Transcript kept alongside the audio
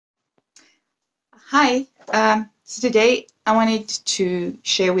Hi, so today I wanted to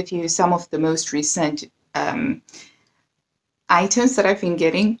share with you some of the most recent items that I've been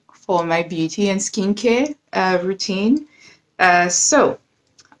getting for my beauty and skincare routine. So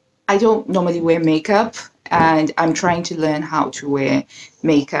I don't normally wear makeup, and I'm trying to learn how to wear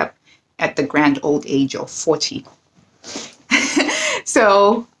makeup at the grand old age of 40.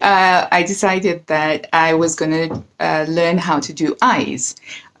 So I decided that I was going to learn how to do eyes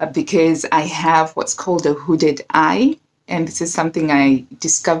because I have what's called a hooded eye. And this is something I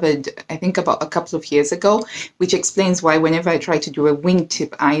discovered, I think, about a couple of years ago, which explains why whenever I try to do a wingtip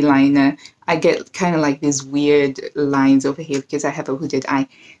eyeliner, I get kind of like these weird lines over here because I have a hooded eye.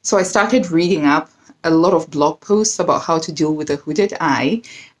 So I started reading up a lot of blog posts about how to deal with a hooded eye,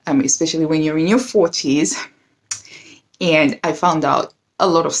 especially when you're in your 40s. And I found out a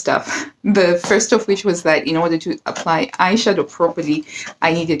lot of stuff. The first of which was that in order to apply eyeshadow properly,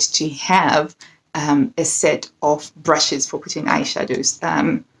 I needed to have a set of brushes for putting eyeshadows.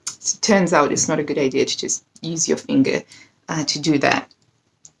 So it turns out it's not a good idea to just use your finger to do that.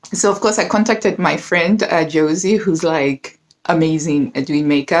 So of course I contacted my friend Josie, who's like amazing at doing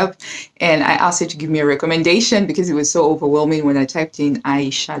makeup, and I asked her to give me a recommendation because it was so overwhelming when I typed in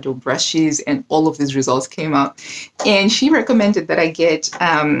eyeshadow brushes and all of these results came up. And she recommended that I get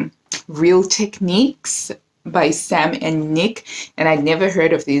Real Techniques by Sam and Nick, and I'd never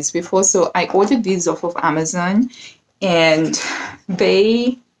heard of these before, so I ordered these off of Amazon and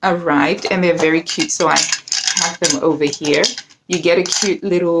they arrived and they're very cute. So I have them over here. You get a cute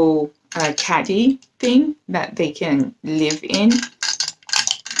little caddy thing that they can live in.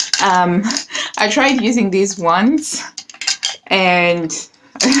 I tried using these once and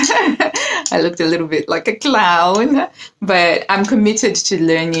I looked a little bit like a clown, but I'm committed to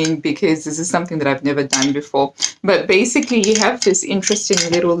learning because this is something that I've never done before. But basically you have this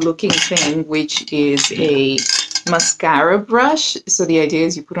interesting little looking thing, which is a mascara brush. So the idea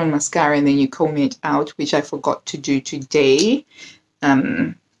is you put on mascara and then you comb it out, which I forgot to do today.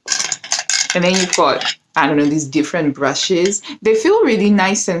 And then you've got, I don't know, these different brushes. They feel really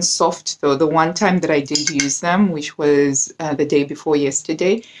nice and soft though. The one time that I did use them, which was the day before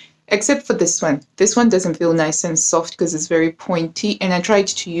yesterday, except for this one. This one doesn't feel nice and soft because it's very pointy. And I tried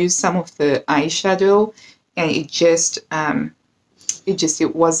to use some of the eyeshadow and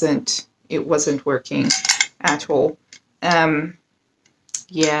it wasn't working at all.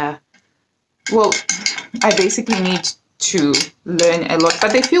 Yeah. Well, I basically need to learn a lot,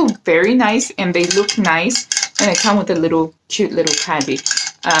 but they feel very nice and they look nice, and they come with a little cute little caddy.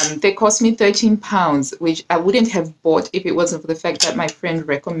 They cost me £13, which I wouldn't have bought if it wasn't for the fact that my friend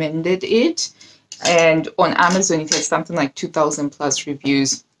recommended it, and on Amazon it has something like 2,000 plus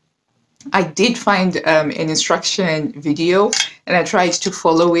reviews. I did find an instruction video and I tried to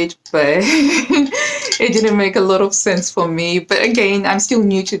follow it, but it didn't make a lot of sense for me. But again, I'm still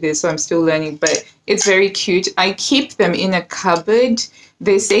new to this, so I'm still learning, but it's very cute. I keep them in a cupboard.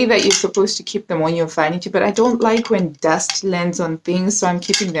 They say that you're supposed to keep them on your vanity, but I don't like when dust lands on things, so I'm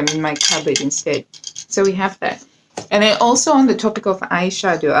keeping them in my cupboard instead. So we have that. And then also on the topic of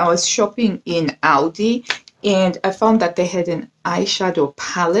eyeshadow, I was shopping in Aldi and I found that they had an eyeshadow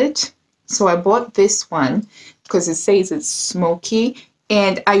palette. So I bought this one because it says it's smoky,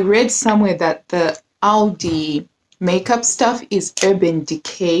 and I read somewhere that the Aldi makeup stuff is Urban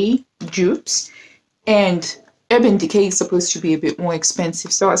Decay dupes, and Urban Decay is supposed to be a bit more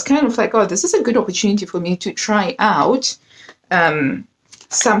expensive. So I was kind of like, oh, this is a good opportunity for me to try out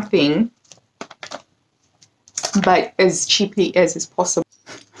something, but as cheaply as is possible.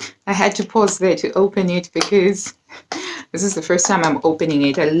 I had to pause there to open it because this is the first time I'm opening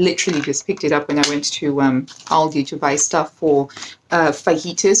it. I literally just picked it up when I went to Aldi to buy stuff for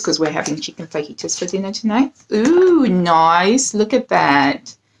fajitas, because we're having chicken fajitas for dinner tonight. Ooh, nice. Look at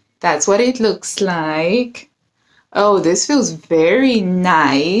that. That's what it looks like. Oh, this feels very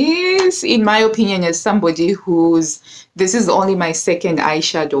nice. In my opinion, as somebody this is only my second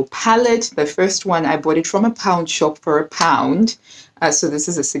eyeshadow palette. The first one, I bought it from a pound shop for £1. So this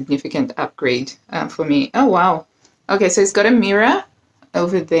is a significant upgrade for me. Oh, wow. Okay, so it's got a mirror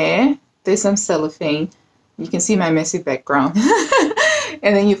over there. There's some cellophane. You can see my messy background.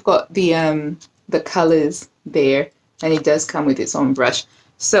 And then you've got the colors there, and it does come with its own brush.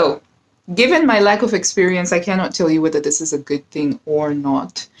 So given my lack of experience, I cannot tell you whether this is a good thing or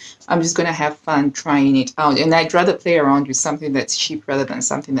not. I'm just going to have fun trying it out. And I'd rather play around with something that's cheap rather than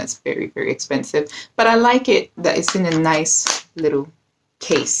something that's very, very expensive. But I like it that it's in a nice little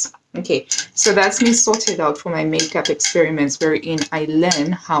case. Okay, so that's me sorted out for my makeup experiments, wherein I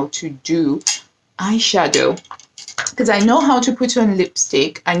learn how to do eyeshadow. because I know how to put on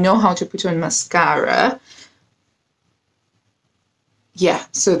lipstick, I know how to put on mascara. Yeah,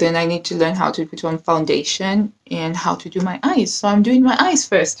 so then I need to learn how to put on foundation and how to do my eyes. So I'm doing my eyes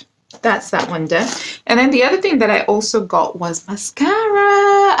first. That's that one done. And then the other thing that I also got was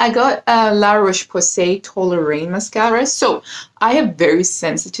mascara. I got a La Roche Posay Tolerane mascara. So I have very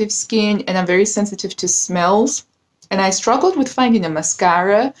sensitive skin and I'm very sensitive to smells. And I struggled with finding a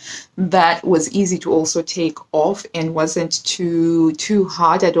mascara that was easy to also take off and wasn't too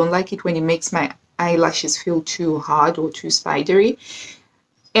hard. I don't like it when it makes my eyelashes feel too hard or too spidery.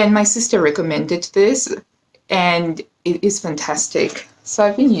 And my sister recommended this and it is fantastic. So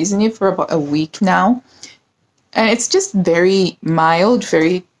I've been using it for about a week now, and it's just very mild,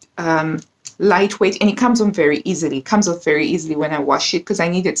 very lightweight, and it comes on very easily. It comes off very easily when I wash it because I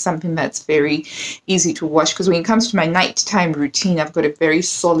needed something that's very easy to wash, because when it comes to my nighttime routine, I've got a very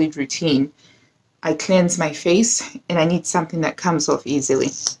solid routine. I cleanse my face and I need something that comes off easily.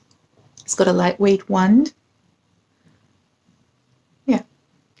 It's got a lightweight wand. Yeah,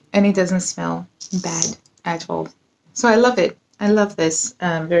 and it doesn't smell bad at all. So I love it. I love this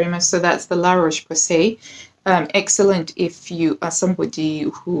very much. So that's the La Roche Posay. Excellent if you are somebody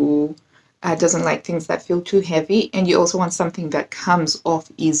who doesn't like things that feel too heavy, and you also want something that comes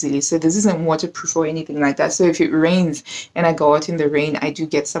off easily. So this isn't waterproof or anything like that. So if it rains and I go out in the rain, I do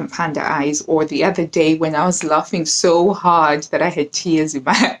get some panda eyes. Or the other day when I was laughing so hard that I had tears in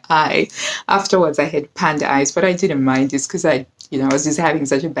my eye, afterwards I had panda eyes, but I didn't mind this because I was just having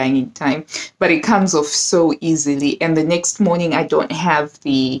such a banging time. But it comes off so easily. And the next morning, I don't have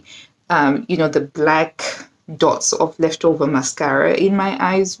the, the black dots of leftover mascara in my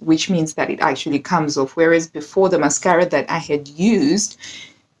eyes, which means that it actually comes off. Whereas before, the mascara that I had used,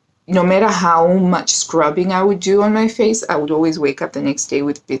 no matter how much scrubbing I would do on my face, I would always wake up the next day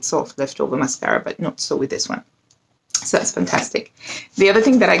with bits of leftover mascara, but not so with this one. So that's fantastic. The other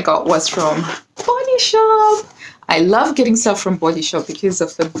thing that I got was from Body Shop. I love getting stuff from Body Shop because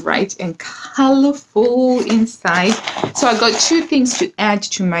of the bright and colorful inside. So I got two things to add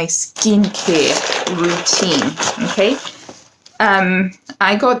to my skincare routine. Okay.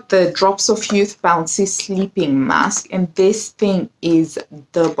 I got the Drops of Youth Bouncy Sleeping Mask, and this thing is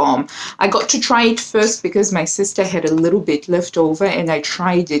the bomb. I got to try it first because my sister had a little bit left over, and I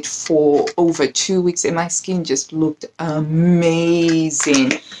tried it for over 2 weeks, and my skin just looked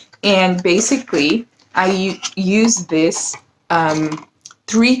amazing. And basically, I use this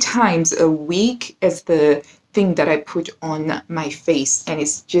 3 times a week as the thing that I put on my face, and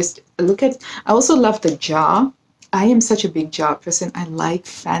it's just, look at, I also love the jar. I am such a big jar person. I like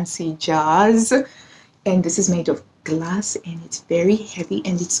fancy jars. And this is made of glass and it's very heavy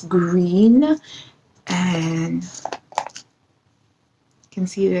and it's green. And you can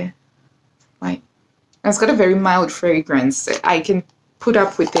see the white. It's got a very mild fragrance. I can put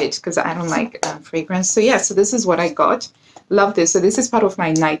up with it because I don't like fragrance. So yeah, so this is what I got. Love this. So this is part of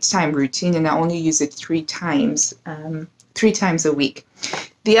my nighttime routine and I only use it 3 times a week.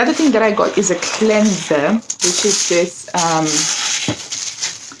 The other thing that I got is a cleanser, which is this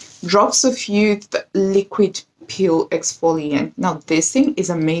Drops of Youth Liquid Peel Exfoliant. Now, this thing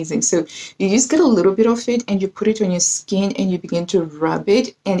is amazing. So you just get a little bit of it and you put it on your skin and you begin to rub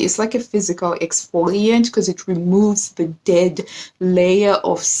it. And it's like a physical exfoliant because it removes the dead layer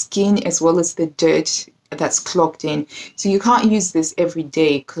of skin as well as the dirt that's clogged in. So you can't use this every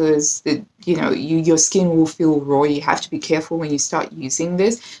day because your skin will feel raw. You have to be careful when you start using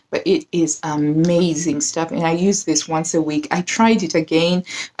this, but it is amazing stuff. And I use this once a week. I tried it again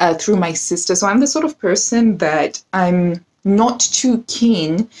through my sister. So I'm the sort of person that I'm not too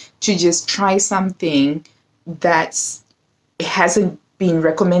keen to just try something that hasn't been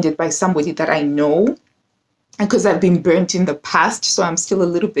recommended by somebody that I know, because I've been burnt in the past, so I'm still a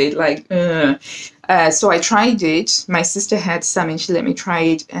little bit like, so I tried it. My sister had some and she let me try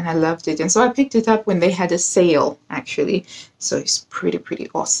it and I loved it. And so I picked it up when they had a sale, actually. So it's pretty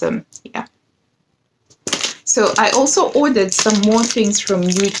awesome. Yeah. So I also ordered some more things from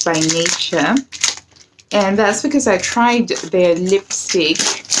Nude by Nature. And that's because I tried their lipstick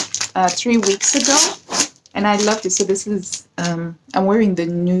 3 weeks ago. And I loved it. So this is, I'm wearing the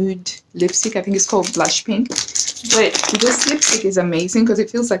Nude lipstick. I think it's called Blush Pink. But this lipstick is amazing because it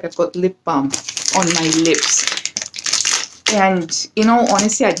feels like I've got lip balm on my lips. And in all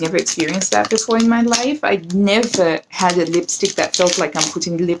honesty, I'd never experienced that before in my life. I'd never had a lipstick that felt like I'm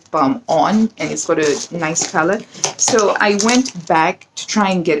putting lip balm on and it's got a nice color. So I went back to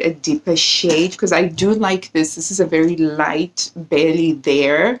try and get a deeper shade because I do like this. This is a very light, barely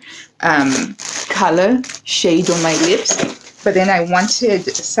there color shade on my lips. but then I wanted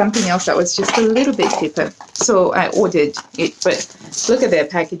something else that was just a little bit deeper. So I ordered it, but look at their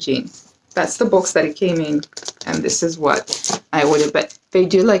packaging. That's the box that it came in, and this is what I ordered. But they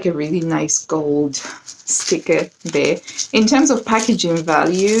do like a really nice gold sticker there. In terms of packaging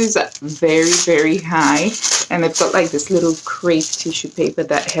values, very, very high. And they've got like this little crepe tissue paper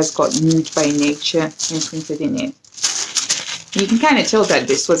that has got Nude by Nature imprinted in it. You can kind of tell that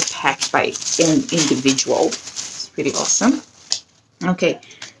this was packed by an individual. It's pretty awesome. Okay,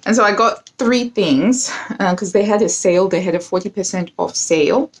 and so I got 3 things because they had a sale. They had a 40% off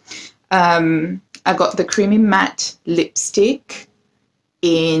sale. I got the Creamy Matte Lipstick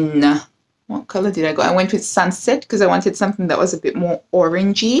in, what color did I go? I went with Sunset because I wanted something that was a bit more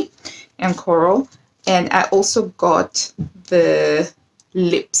orangey and coral. And I also got the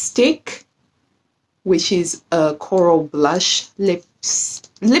lipstick, which is a coral blush lip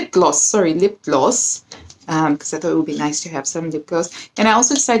gloss, because I thought it would be nice to have some lip gloss. And I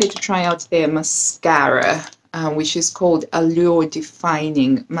also decided to try out their mascara, which is called Allure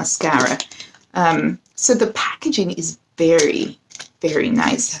Defining Mascara. So the packaging is very, very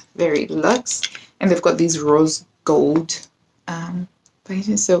nice, very luxe. And they've got these rose gold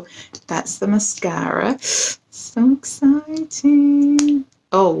pages. So that's the mascara. So exciting.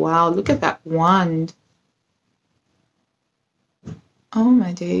 Oh, wow. Look at that wand. Oh,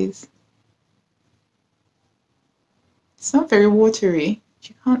 my days. It's not very watery.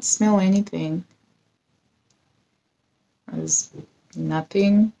 You can't smell anything. There's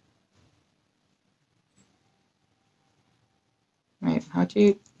nothing. Wait, how do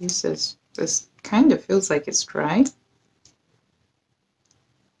you use this? This kind of feels like it's dry.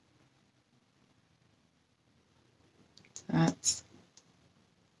 That's...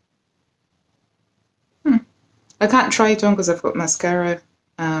 I can't try it on because I've got mascara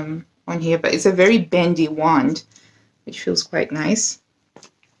on here, but it's a very bendy wand, which feels quite nice.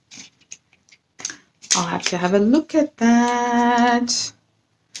 I'll have to have a look at that.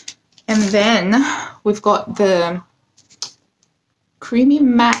 And then we've got the Creamy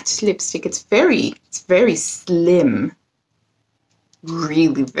Matte Lipstick. It's very slim.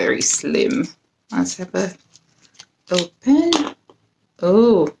 Really very slim. Let's have a open.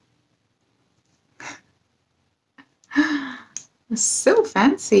 Oh. It's so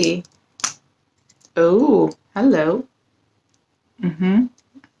fancy. Oh, hello.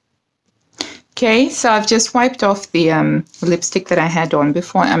 Okay, so I've just wiped off the lipstick that I had on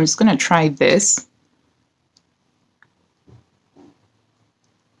before. I'm just going to try this.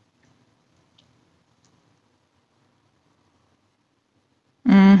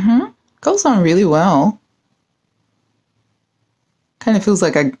 Goes on really well. Kind of feels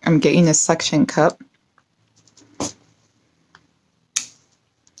like I'm getting a suction cup.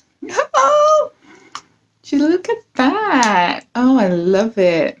 Oh, look at that. Oh, I love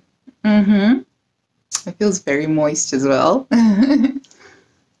it. It feels very moist as well. I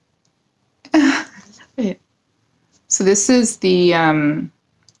love it. So this is the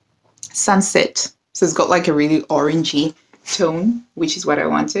Sunset. So it's got like a really orangey tone, which is what I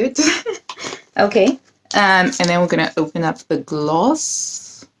wanted. Okay. And then we're going to open up the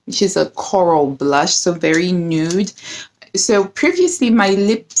gloss, which is a coral blush, so very nude. So previously my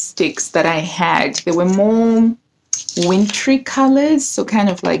lipsticks that I had, they were more wintry colors, so kind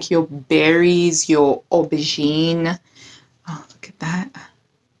of like your berries, your aubergine. Oh, look at that.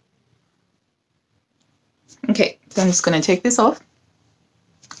 Okay, so I'm just going to take this off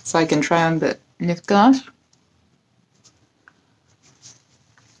so I can try on the lip gloss.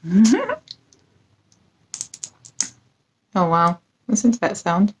 Oh, wow. Listen to that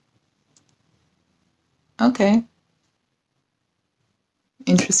sound. Okay.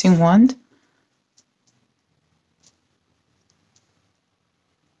 Interesting wand.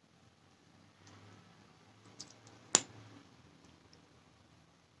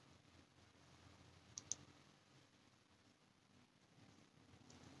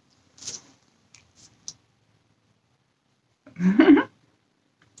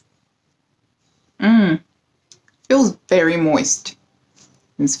 Feels very moist.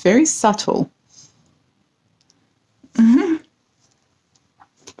 It's very subtle.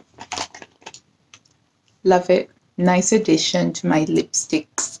 Love it. Nice addition to my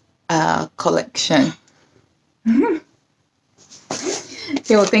lipsticks collection. Okay,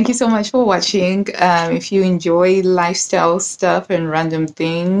 well, thank you so much for watching. If you enjoy lifestyle stuff and random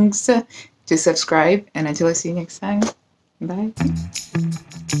things, do subscribe. And until I see you next time, bye.